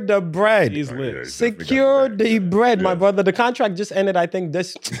secured the bread. He's lit. Secured the bread, my brother. The contract just ended. I think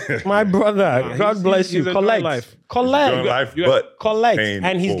this. My brother, God bless you. Collect, collect,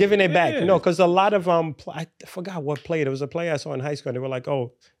 and he's giving it back. You know, because a lot of I forgot what play. There was a play I saw in high school. And they were like,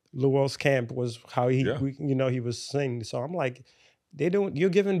 "Oh, Luau's camp was how he was singing." So I'm like. You're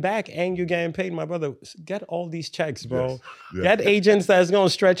giving back and you're getting paid, my brother. Get all these checks, bro. Yes. Get agents that's gonna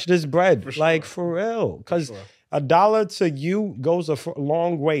stretch this bread, for real. Because $1 to you goes a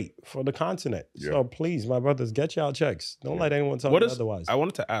long way for the continent. Yeah. So please, my brothers, get y'all checks. Don't let anyone tell you otherwise. I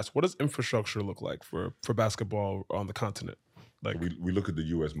wanted to ask, what does infrastructure look like for basketball on the continent? Like we look at the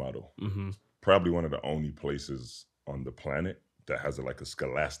U.S. model. Probably one of the only places on the planet that has a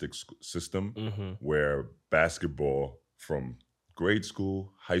scholastic system where basketball from grade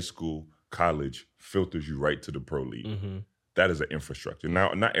school, high school, college filters you right to the pro league. That is an infrastructure.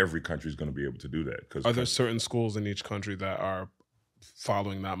 Now, not every country is going to be able to do that. Are there certain schools in each country that are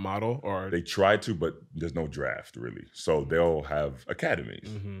following that model? Or they try to, but there's no draft really. So they'll have academies,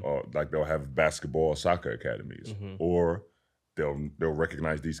 or they'll have basketball, soccer academies, or they'll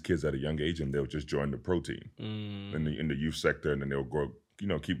recognize these kids at a young age and they'll just join the pro team in the youth sector, and then they'll grow,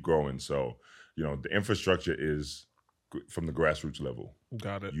 keep growing. So the infrastructure is from the grassroots level.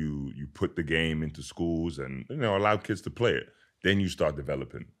 Got it. You put the game into schools and allow kids to play it. Then you start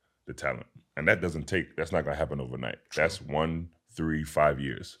developing the talent. And that's not gonna happen overnight. True. That's 1, 3, 5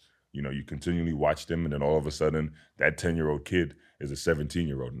 years. You continually watch them, and then all of a sudden that 10-year-old kid is a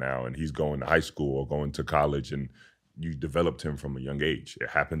 17-year-old now, and he's going to high school or going to college, and you developed him from a young age. It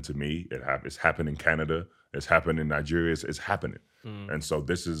happened to me. It's happened in Canada. It's happened in Nigeria. It's happening. And so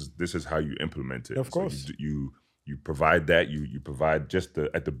this is how you implement it. Of course. So you provide that. You provide just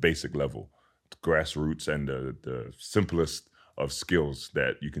at the basic level, grassroots, and the simplest of skills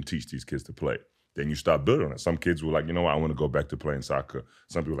that you can teach these kids to play. Then you start building on it. Some kids were like, I want to go back to playing soccer.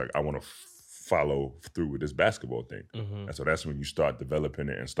 Some people are like, I want to follow through with this basketball thing. And so that's when you start developing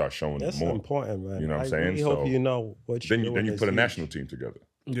it and start showing it more. That's important, man. You know what I'm saying? Really hope you know what you're doing. Then you put a national team together.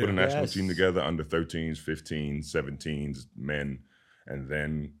 Yeah. Put a national team together, under 13s, 15s, 17s, men, and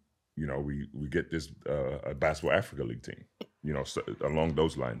then we get this a Basketball Africa League team, so along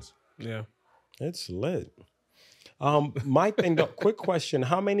those lines. Yeah. It's lit. My thing, quick question.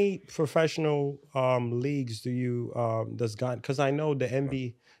 How many professional leagues does Ghana, because I know the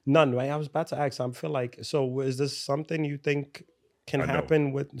NBA, none, right? I was about to ask, I feel like, so is this something you think can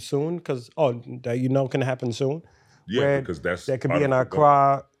happen soon? Because, that can happen soon? Yeah, because there could be an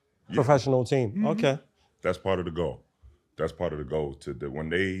Accra professional team. Okay. That's part of the goal. That's part of the goal. When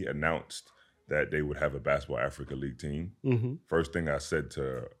they announced that they would have a Basketball Africa League team, first thing I said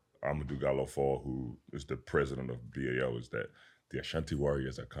to Amadou Gallo Fall, who is the president of BAL, is that the Ashanti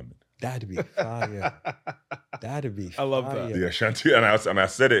Warriors are coming. That'd be fire. That'd be fire. I love that. The Ashanti, and I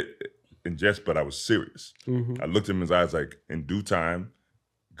said it in jest, but I was serious. I looked him in his eyes like, in due time,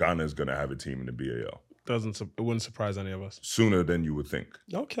 Ghana is going to have a team in the BAL. It wouldn't surprise any of us. Sooner than you would think.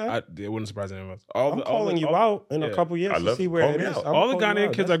 Okay. It wouldn't surprise any of us. I'm calling you out in a couple years to see where it is. All the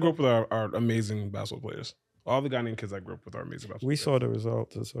Ghanaian kids I grew up with are amazing basketball players. All the Ghanaian kids I grew up with are amazing basketball players. We saw the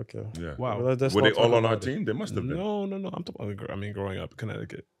results. It's okay. Yeah. Wow. Were they all on our team? They must have been. No. I'm talking. Growing up in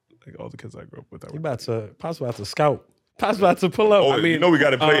Connecticut, like all the kids I grew up with. Possible about to scout. Pops about to pull up. Oh, I mean, we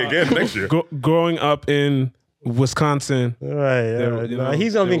got to play again next year. Growing up in Wisconsin. Right.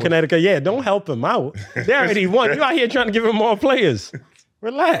 He's going to be in Connecticut. Yeah, don't help him out. They already won. You out here trying to give him more players.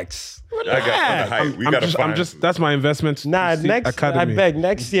 Relax. We got to find. That's my investment. Academy. I beg,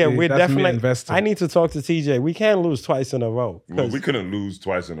 next year we're definitely investing. I need to talk to TJ. We can't lose twice in a row. Well, we couldn't lose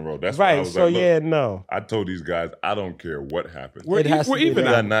twice in a row. That's right. Why I was so like, no. I told these guys, I don't care what happens. We're even.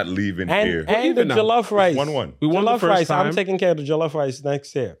 We are not leaving here. And the jollof rice. 1-1. We won the first time. I'm taking care of the jollof rice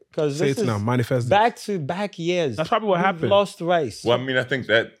next year because this is now. Manifest back-to-back years. That's probably what happened. Lost rice. Well, I mean, I think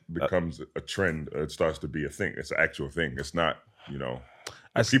that becomes a trend. It starts to be a thing. It's an actual thing. It's not,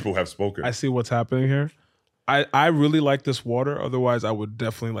 people have spoken. I see what's happening here. I really like this water. Otherwise, I would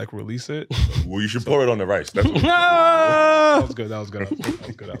definitely release it. Well, you should pour it on the rice. That's what that was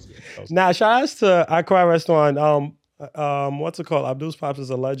good. Now, shout outs to Accra Restaurant. What's it called? Abdul's Pops is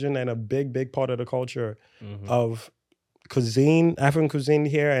a legend and a big, big part of the culture of cuisine, African cuisine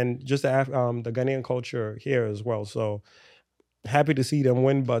here, and just the Ghanaian culture here as well. So happy to see them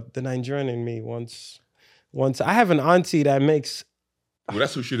win. But the Nigerian in me once I have an auntie that makes. Well,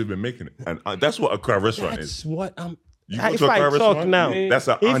 that's who should have been making it, and that's what Accra Restaurant is. That's what I'm. If I talk now, that's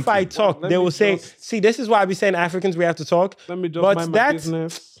an auntie. If I talk, they will say, "See, this is why I be saying Africans we have to talk." Let me just mind my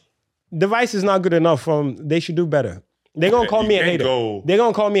business. The rice is not good enough. They should do better. They're gonna call me a hater. They're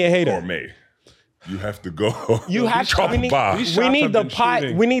gonna call me a hater. Gourmet. You have to go. You have to. We need the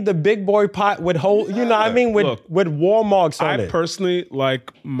pot. We need the big boy pot with whole. You know what I mean? With war marks on it. I personally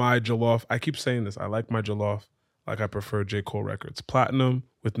like my jollof. I keep saying this. I like my jollof. Like I prefer J. Cole records. Platinum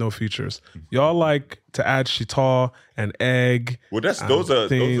with no features. Y'all like to add shaitan and egg. Well, those are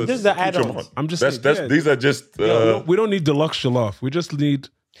this is the add-ons. I'm just saying, these are just we don't need deluxe jollof. We just need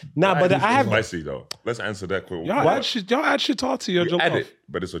but I have spicy though. Let's answer that quick. Y'all add shaitan to your jollof. Add it,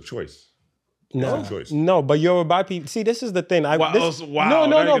 but it's a choice. No, but Yoruba people. See, this is the thing. Wow.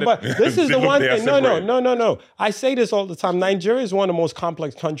 No. But this is the one thing. No. I say this all the time. Nigeria is one of the most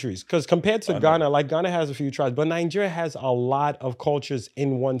complex countries because compared to Ghana, like Ghana has a few tribes, but Nigeria has a lot of cultures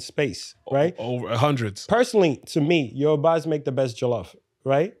in one space, right? Over hundreds. Personally, to me, Yorubas make the best jollof,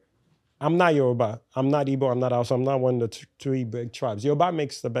 right? I'm not Yoruba. I'm not Igbo. I'm not Hausa. I'm not one of the three big tribes. Yoruba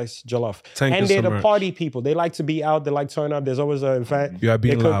makes the best jollof. And they're the party people. They like to be out. They like to turn up. There's always an event. You are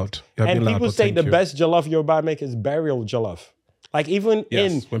being loud. And people say the best jollof Yoruba make is burial jollof. Like even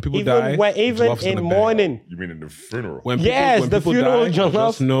when people die, even in mourning. You mean in the funeral? When the funeral die, jollof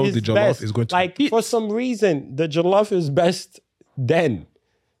just know is the jollof best. is going to like for some reason the jollof is best then.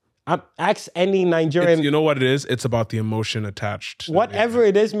 Ask any Nigerian. You know what it is? It's about the emotion attached. Whatever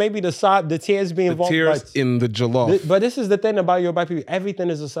it is, maybe the tears be involved. The tears in the jollof. But this is the thing about Yoruba people. Everything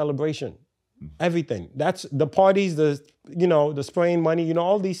is a celebration. Everything. That's the parties, the spraying money,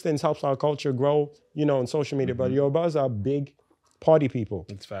 all these things helps our culture grow, in social media. But Yorubas are big party people.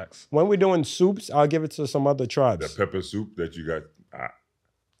 It's facts. When we're doing soups, I'll give it to some other tribes. The pepper soup that you got.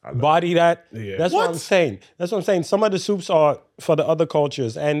 Body that. Yeah. That's what I'm saying. Some of the soups are for the other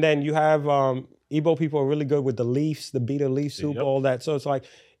cultures. And then you have Igbo people are really good with the leaves, the bitter leaf soup, all that. So it's like,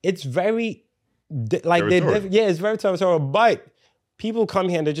 it's very, it's very territorial. But people come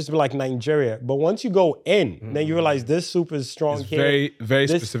here and they just be like Nigeria. But once you go in, then you realize this soup is strong it's here. Very, very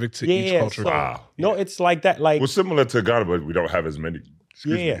specific to each culture. No, it's like that. Like, we're similar to Ghana, but we don't have as many.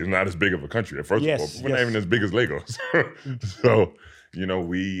 It's not as big of a country. First of all, we're not even as big as Lagos. So...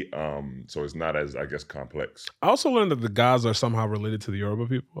 so it's not as, I guess, complex. I also learned that the Gas are somehow related to the Yoruba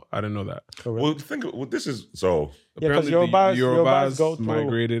people. I didn't know that. Well, this is so. Apparently, the Yorubas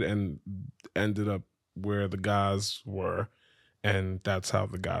migrated and ended up where the Gas were, and that's how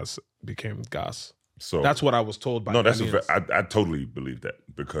the Gas became Gas. So that's what I was told by. No, I totally believe that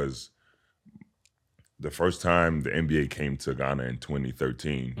because the first time the NBA came to Ghana in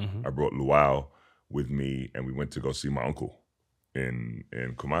 2013, I brought Luau with me, and we went to go see my uncle in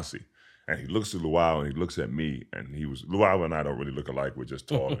Kumasi. And he looks at Luau and he looks at me, and Luau and I don't really look alike. We're just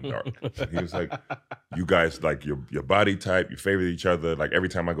tall and dark. And he was like, you guys, like your body type, you favor each other. Like every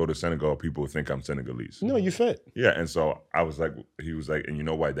time I go to Senegal, people think I'm Senegalese. No, you fit. Yeah. And so he was like, and you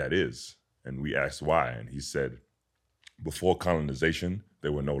know why that is? And we asked why. And he said, before colonization,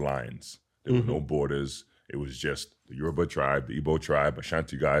 there were no lines. There were no borders. It was just the Yoruba tribe, the Igbo tribe,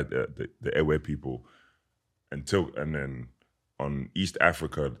 Ashanti guy, the Ewe people, and then on East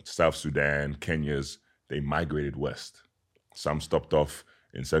Africa, South Sudan, Kenya's, they migrated west. Some stopped off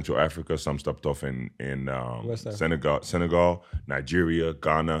in Central Africa, some stopped off in Senegal, Nigeria,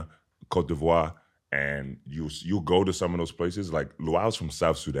 Ghana, Cote d'Ivoire, and you go to some of those places. Like Luau's from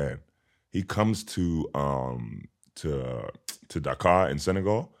South Sudan. He comes to Dakar in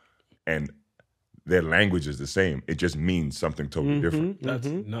Senegal, and their language is the same. It just means something totally different. That's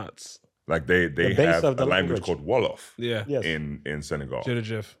nuts. Like they have a language called Wolof Yeah. Yes. in Senegal.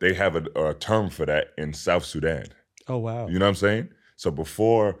 Jidajif. They have a term for that in South Sudan. Oh, wow. You know what I'm saying? So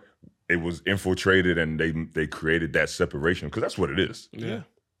before it was infiltrated and they created that separation, because that's what it is. Yeah.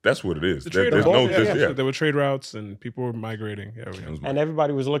 That's what it is. The trade There's routes. no Yeah. There were trade routes and people were migrating. Yeah, And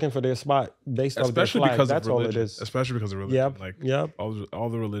everybody was looking for their spot based on their especially flag. because That's of religion. all it is. Especially because of religion. Yep. All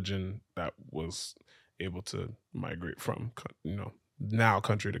the religion that was able to migrate from, now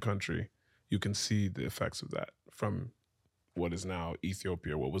country to country, you can see the effects of that from what is now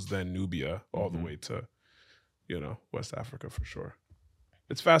Ethiopia, what was then Nubia, all the way to, West Africa for sure.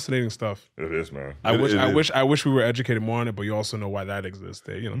 It's fascinating stuff. It is, man. I wish we were educated more on it, but you also know why that exists.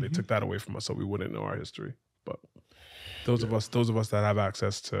 They took that away from us, so we wouldn't know our history. But those of us that have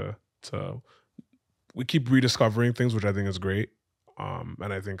access to, we keep rediscovering things, which I think is great.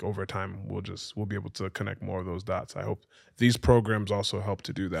 And I think over time we'll be able to connect more of those dots. I hope these programs also help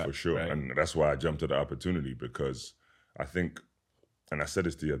to do that. For sure. Right? And that's why I jumped at the opportunity, because I think, and I said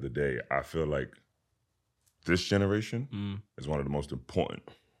this the other day, I feel like this generation is one of the most important,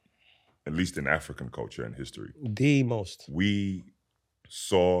 at least in African culture and history. The most. We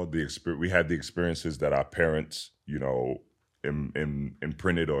saw we had the experiences that our parents,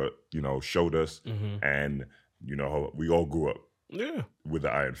 imprinted or, showed us. And, we all grew up with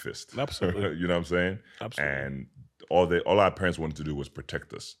the iron fist. Absolutely. You know what I'm saying? Absolutely. And all our parents wanted to do was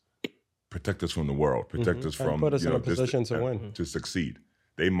protect us from the world, protect us from, and put us in a position to win. To succeed.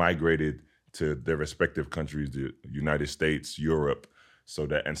 They migrated to their respective countries, the United States, Europe,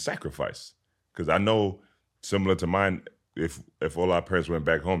 and sacrifice. Because I know, similar to mine, if all our parents went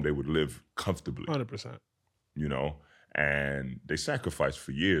back home, they would live comfortably. 100%. And they sacrificed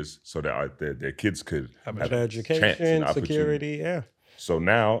for years so that their kids could have education, security, yeah. So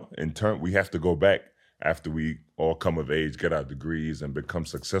now, in turn, we have to go back after we all come of age, get our degrees, and become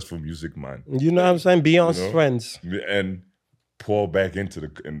successful music man. You know what I'm saying? Beyond friends. And pour back into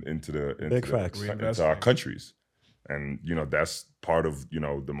our countries. And, that's part of, the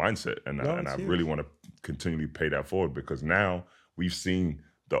mindset. And I really want to continually pay that forward, because now we've seen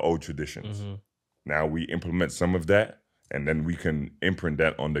the old traditions. Now we implement some of that, and then we can imprint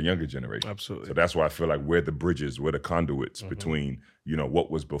that on the younger generation. Absolutely. So that's why I feel like we're the bridges, we're the conduits between, what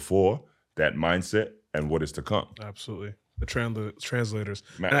was before that mindset and what is to come. Absolutely. The translators.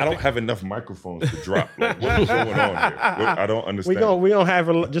 Man, I don't have enough microphones to drop. Like, what's going on here? I don't understand. We don't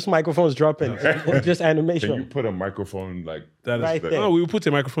have just microphones dropping. Just animation. Can you put a microphone like that? Right there. No, we will put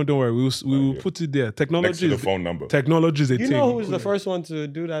a microphone. Don't worry. We will put it there. Technology next to the phone number. Technology is a thing. You know who was the first one to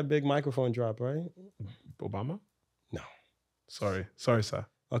do that big microphone drop, right? Obama? No. Sorry, sir.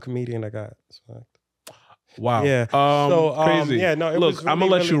 A comedian that got smacked. Wow. Yeah. Crazy. Yeah. No. Look, was really, I'm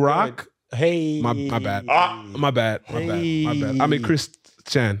gonna let you rock. Good. Hey, my bad. My bad. Hey. I mean, Chris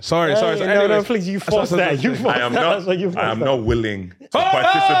Chan. Sorry. No, please, you forced that. I am not willing to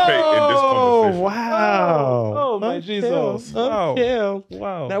participate in this conversation. Wow. Oh, my Jesus.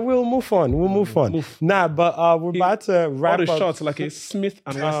 Wow. Now we'll move on. Nah, but we're about to wrap all the up. shots like a Smith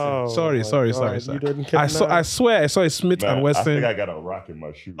and Wesson. Oh, sorry. You didn't I swear I saw a Smith and Wesson. I think I got a rock in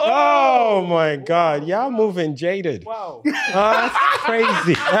my shoe. Oh my God. Y'all moving jaded. Wow. That's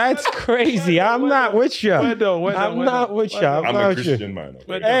crazy. That's crazy. I'm not with you. I'm not with you. I'm a Christian man.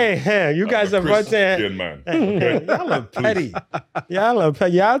 Hey, you guys are Christian man. Y'all are petty.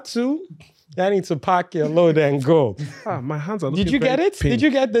 Y'all too. Y'all need to pack your load and go. My hands are looking Did you get it? pink. Did you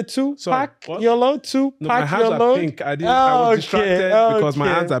get the two? Sorry, pack what? your load? Two? No, pack my hands your are load? pink. I was distracted because my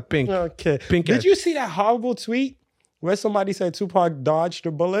hands are pink. Okay. Pink. Did you see that horrible tweet where somebody said Tupac dodged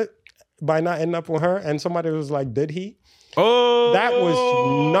a bullet by not ending up with her? And somebody was like, did he? Oh, that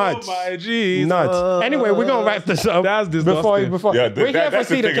was nuts. My G's. Nuts. Anyway, we're gonna wrap this up. That's disgusting. Before yeah, we're here for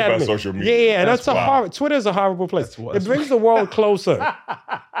Seed Academy. About social media. Yeah, that's a horrible. Twitter's a horrible place. It brings the world closer.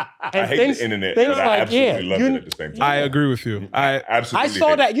 I hate the internet, but I absolutely love it at the same time. I agree with you. I absolutely. I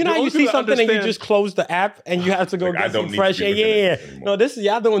saw that. You know how you see something and you understand. just close the app and you have to go get some fresh air. Yeah. No, this is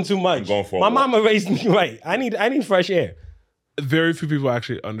y'all doing too much. My mama raised me right. I need fresh air. Very few people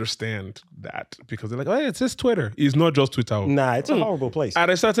actually understand that because they're like, oh, it's just Twitter. It's not just Twitter. Nah, it's a horrible place. At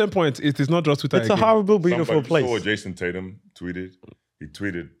a certain point, it is not just Twitter. It's a horrible, beautiful place. Saw what Jason Tatum tweeted. He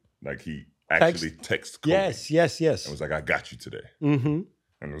tweeted like he actually texted Kobe. Yes. And was like, I got you today. Mm-hmm.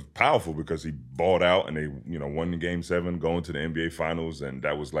 And it was powerful because he balled out and they, won the Game 7, going to the NBA Finals, and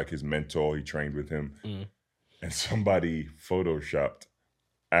that was like his mentor. He trained with him. And somebody photoshopped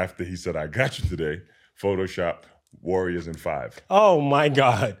after he said, I got you today, photoshopped Warriors in 5. Oh my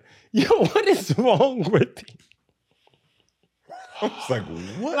God. Yo, what is wrong with you? It's like,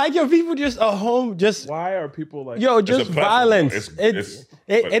 what? Like, yo, people just are home, just Why are people like? yo, just a platform. violence.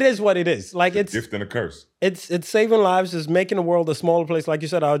 It is what it is. Like It's a gift and a curse. It's saving lives. It's making the world a smaller place. Like you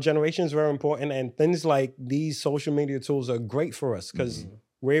said, our generation is very important, and things like these social media tools are great for us because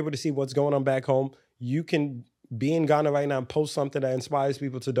we're able to see what's going on back home. You can be in Ghana right now and post something that inspires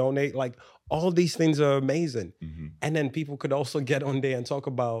people to donate. Like, all these things are amazing. And then people could also get on there and talk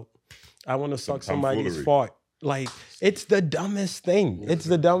about, I want to suck somebody's fart. Like, it's the dumbest thing. It's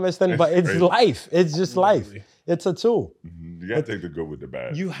the dumbest thing, but it's life. It's just life. It's a tool. You got to take the good with the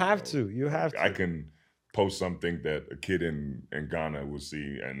bad. You have to. You have to. I can post something that a kid in Ghana will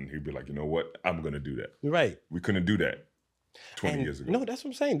see, and he'd be like, you know what? I'm going to do that. Right. We couldn't do that 20 years ago. No, that's what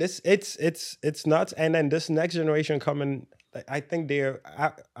I'm saying. It's nuts. And then this next generation coming, I think they're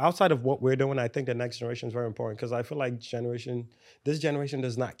outside of what we're doing. I think the next generation is very important because I feel like this generation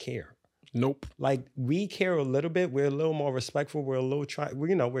does not care. Nope. Like, we care a little bit. We're a little more respectful. We're a little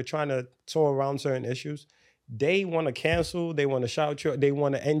we're trying to tour around certain issues. They want to cancel. They want to shout you. They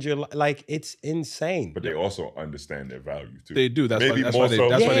want to end your life. Like, it's insane. But they also understand their value too. They do. That's Maybe why more they so.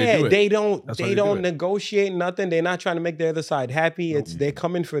 do it. They don't negotiate nothing. They're not trying to make the other side happy. They're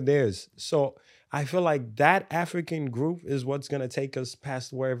coming for theirs. So I feel like that African group is what's gonna take us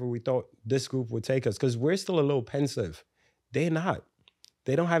past wherever we thought this group would take us. Because we're still a little pensive. They're not.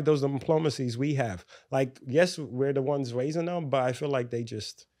 They don't have those diplomacies we have. Like, yes, we're the ones raising them, but I feel like they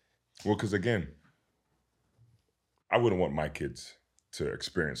just... Well, because again, I wouldn't want my kids to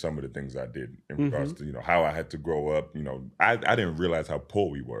experience some of the things I did in regards to, how I had to grow up. I didn't realize how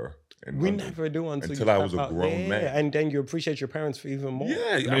poor we were. We never do until I was a grown man. And then you appreciate your parents for even more.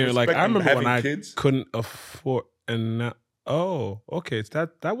 Yeah, I remember when I kids. couldn't afford, and now, okay,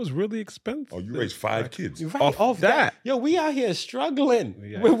 that was really expensive. Oh, you raised 5 kids. Right, off that. Yo, we out here struggling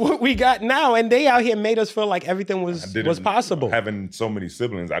with what we got now, and they out here made us feel like everything was possible. Having so many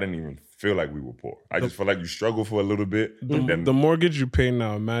siblings, I didn't even feel like we were poor. I just felt like you struggle for a little bit. Then the mortgage you pay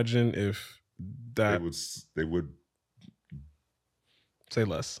now, imagine if that... They would say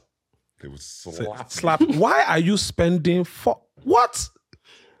less. They would slap. Why are you spending for what?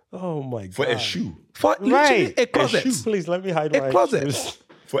 Oh my God. For a shoe. For literally a closet. Please let me hide my shoes.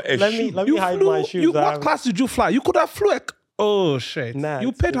 For a shoe. Let me hide my shoes. What class did you fly? You could have flew oh shit. Nah,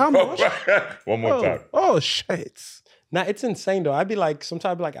 you paid how much? One more time. Oh shit. Nah, it's insane though. I'd be like,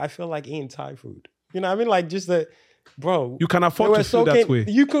 sometimes I feel like eating Thai food. You know what I mean? Like, just the... Bro, you can afford to feel that way.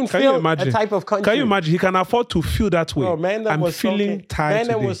 You can feel a type of country. Can you imagine? He can afford to feel that way. Bro, man, I'm feeling tired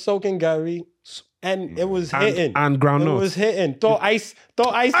today. Man, that was soaking Gary, and it was hitting. And groundnut. It was hitting. Throw ice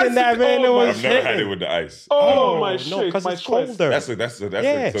in that, man. It was I've hitting. never had it with the ice. Oh my shit! No, because it's chest. colder. That's it.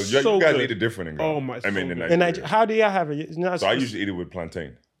 So you guys eat it different in Ghana. Oh my! I mean, in Nigeria. How do y'all have it? So I usually eat it with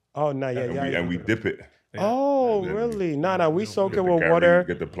plantain. Oh no, yeah, and we dip it. Yeah. Oh, really? No, we soak it with curry, water.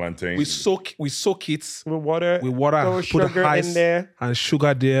 Get the plantain. We soak it with water. Throw sugar in there and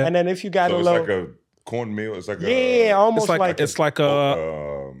sugar there. And then if you got it's like a cornmeal. It's like almost like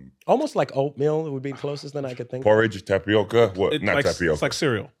almost like oatmeal. It would be the closest thing I could think. Porridge, tapioca. What? Not tapioca. It's like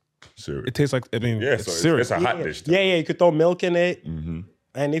cereal. Cereal. It tastes like it's cereal. It's a hot dish. Yeah, you could throw milk in it. Mm-hmm.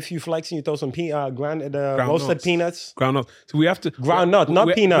 And if you flexing, you throw some roasted peanuts. Groundnut. So we have to groundnut,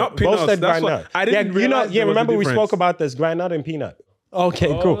 not peanut. Not peanuts. Roasted groundnut. I didn't realize remember we spoke about this groundnut and peanut. Okay,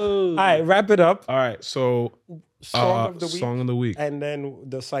 cool. All right, wrap it up. All right, so song of the week, and then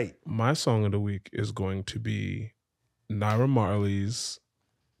the site. My song of the week is going to be Naira Marley's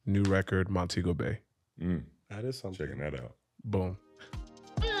new record, Montego Bay. That is something. Checking that out. Boom.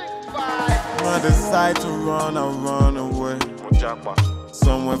 I decide to run, I run away.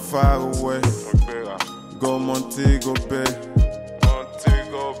 Somewhere far away. Go Montego Bay.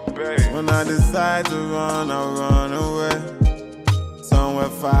 When I decide to run, I run away. Somewhere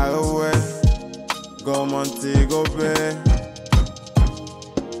far away. Go Montego Bay.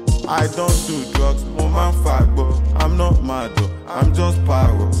 I don't do drugs, woman fag, but I'm not mad though. I'm just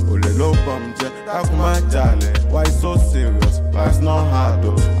pyro. Ole lo bumje, takuma jale. Why so serious? Life's not hard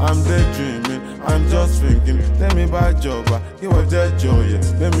though. I'm daydreaming, I'm just thinking. Tell me about job, you were just joy.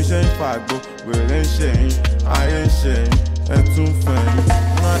 Let me shine fag, but we ain't shame. I ain't shame. And too fame.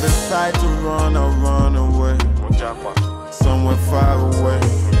 When I decide to run, I run away. Somewhere far away.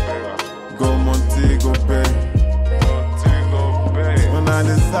 Go Montego Bay. When I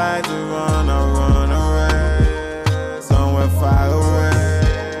decide to run, I run away. Somewhere far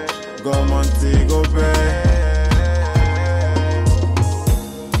away. Go Montego Bay.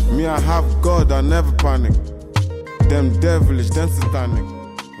 Me, I have God, I never panic. Them devilish, them satanic.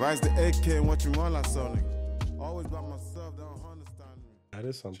 Rise the AK and watch you run like Sonic. Always by myself, they don't understand me. That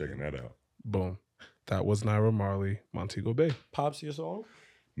is something. Checking that out. Boom. That was Naira Marley, Montego Bay. Pops, your song?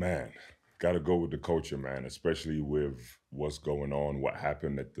 Man, got to go with the culture, man, especially with what's going on, what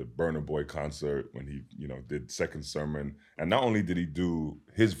happened at the Burna Boy concert when he, did Second Sermon. And not only did he do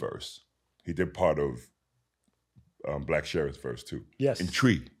his verse, he did part of Black Sheriff's verse too. Yes. In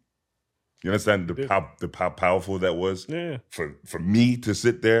Tree. You understand how powerful that was? Yeah. For me to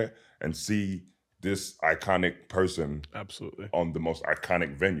sit there and see this iconic person absolutely on the most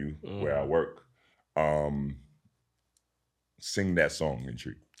iconic venue where I work, sing that song in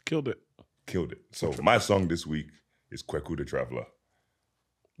Tree. Killed it. So my song this week is Kweku the Traveler.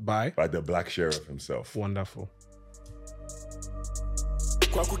 By the Black Sheriff himself. Wonderful.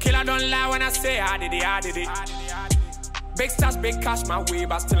 Kweku killer don't lie when I say I did it. Big stars, big cash my way,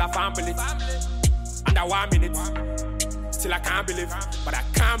 but still I can't believe. Under 1 minute, still I can't believe. But I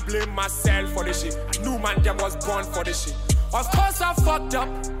can't blame myself for this shit. I knew man them was born for this shit. Of course I fucked up.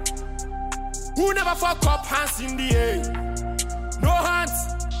 Who never fuck up? Hands in the air. No hands.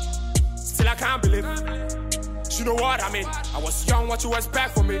 Still I can't believe. You know what I mean? I was young, what you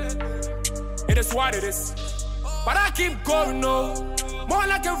expect from me? It is what it is. But I keep going, no. More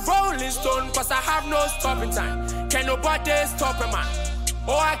like a rolling stone, cause I have no stopping time. Can nobody stop a man?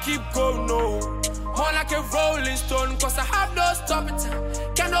 Oh, I keep going, no. More like a rolling stone, cause I have no stopping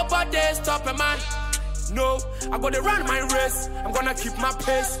time. Can nobody stop a man? No, I'm gonna run my race. I'm gonna keep my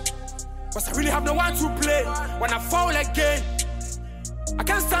pace. Cause I really have no one to play. When I fall again, I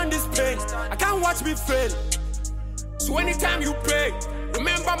can't stand this pain. I can't watch me fail. So anytime you pray,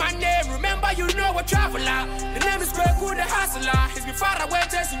 remember my name, remember you know a traveler. The name is Kweku the Hustler. He's been far away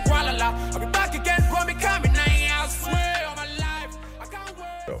just in Kuala. I'll be back again, bro, me coming now. I swear on my life, I can't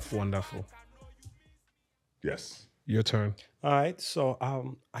wait. Wonderful. Yes. Your turn. All right, so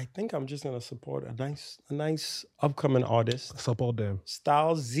I think I'm just gonna support a nice upcoming artist. Support them.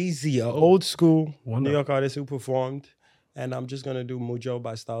 Styles ZZ, an old school Wonderful. New York artist who performed. And I'm just gonna do Mujo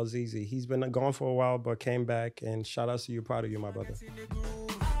by Styles ZZ. He's been gone for a while, but came back. And shout out to you, proud of you, my brother.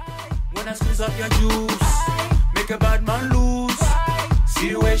 When I squeeze up your juice, make a bad man lose. See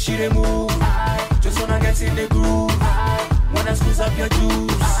the way she dey move, just wanna get in the groove. When I squeeze up your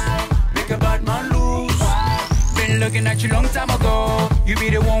juice, make a bad man lose. Been looking at you long time ago. You be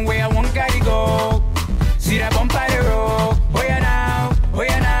the one way I want carry go. See that bumper the road. Oh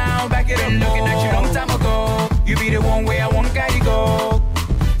yeah now, back it up. Been looking at you long time ago. You be the one way I want carry go.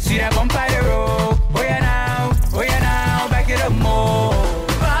 See that bumper the road. Oh yeah now, back it up more.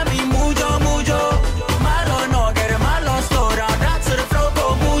 Baby, mujo. Malo no, get a malo, slow down. That's to the flow,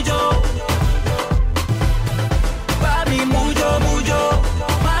 go mujo. Baby, mujo.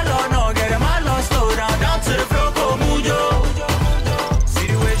 Malo no, get a malo, slow down. Down to the flow, go mujo. See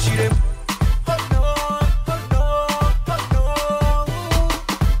the way she did.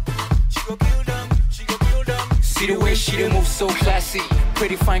 See the way she done move so classy.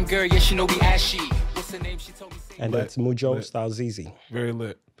 Pretty fine girl, yeah, she know be ashy. What's her name? She told me. And that's Mujo Styles ZZ. Very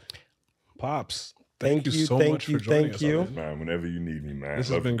lit. Pops. Thank you so much for joining us. Man, whenever you need me, man. This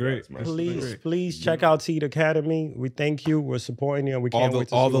has been great. Please check out Teed Academy. We thank you. We're supporting you. And we can't wait to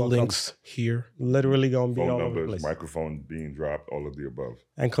see all the what links comes. here. Literally gonna be Phone all over the numbers, place. microphone being dropped, all of the above.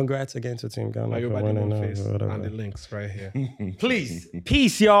 And congrats again to Team Ghana. Like for everybody winning, on face whatever. on the links right here. Please,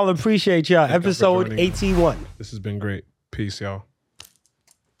 peace, y'all. Appreciate y'all. Thank you for Episode joining us. 81. This has been great. Peace, y'all.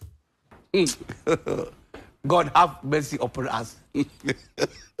 God have mercy upon us.